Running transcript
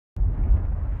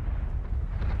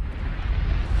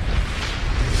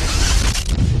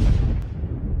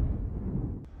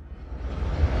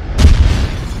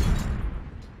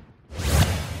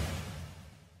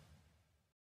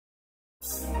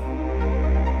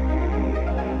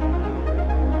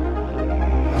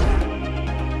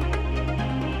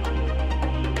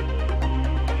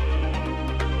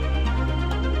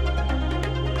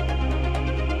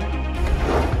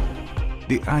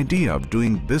idea of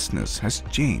doing business has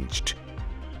changed.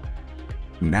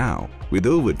 Now, with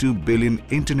over 2 billion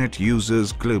internet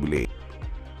users globally,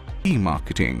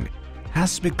 e-marketing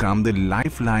has become the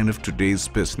lifeline of today's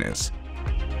business.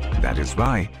 That is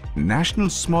why National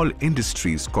Small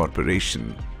Industries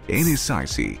Corporation,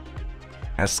 NSIC,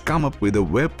 has come up with a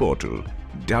web portal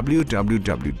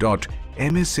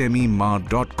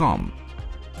www.msmemart.com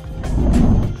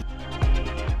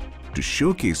to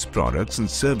showcase products and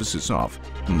services of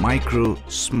micro,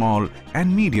 small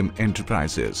and medium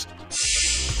enterprises.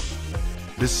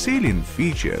 The salient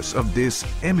features of this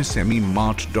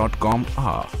msmemart.com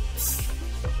are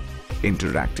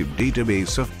interactive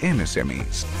database of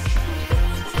MSMEs,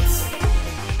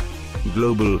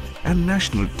 global and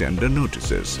national tender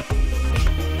notices,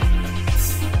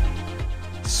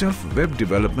 self-web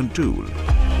development tool,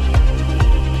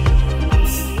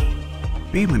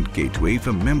 payment gateway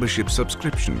for membership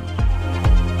subscription,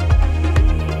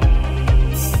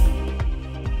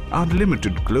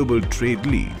 unlimited global trade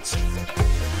leads,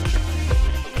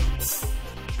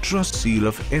 trust seal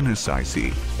of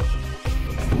NSIC.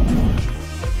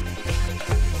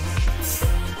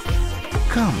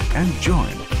 Come and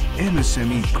join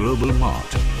MSME Global Mart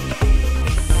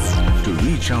to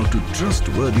reach out to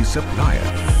trustworthy supplier,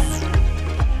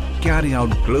 carry out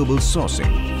global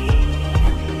sourcing,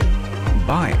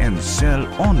 buy and sell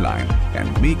online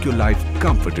and make your life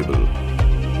comfortable.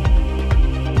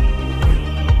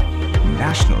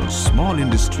 National Small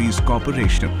Industries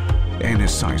Corporation,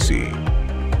 NSIC,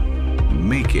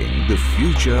 making the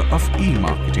future of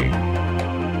e-marketing.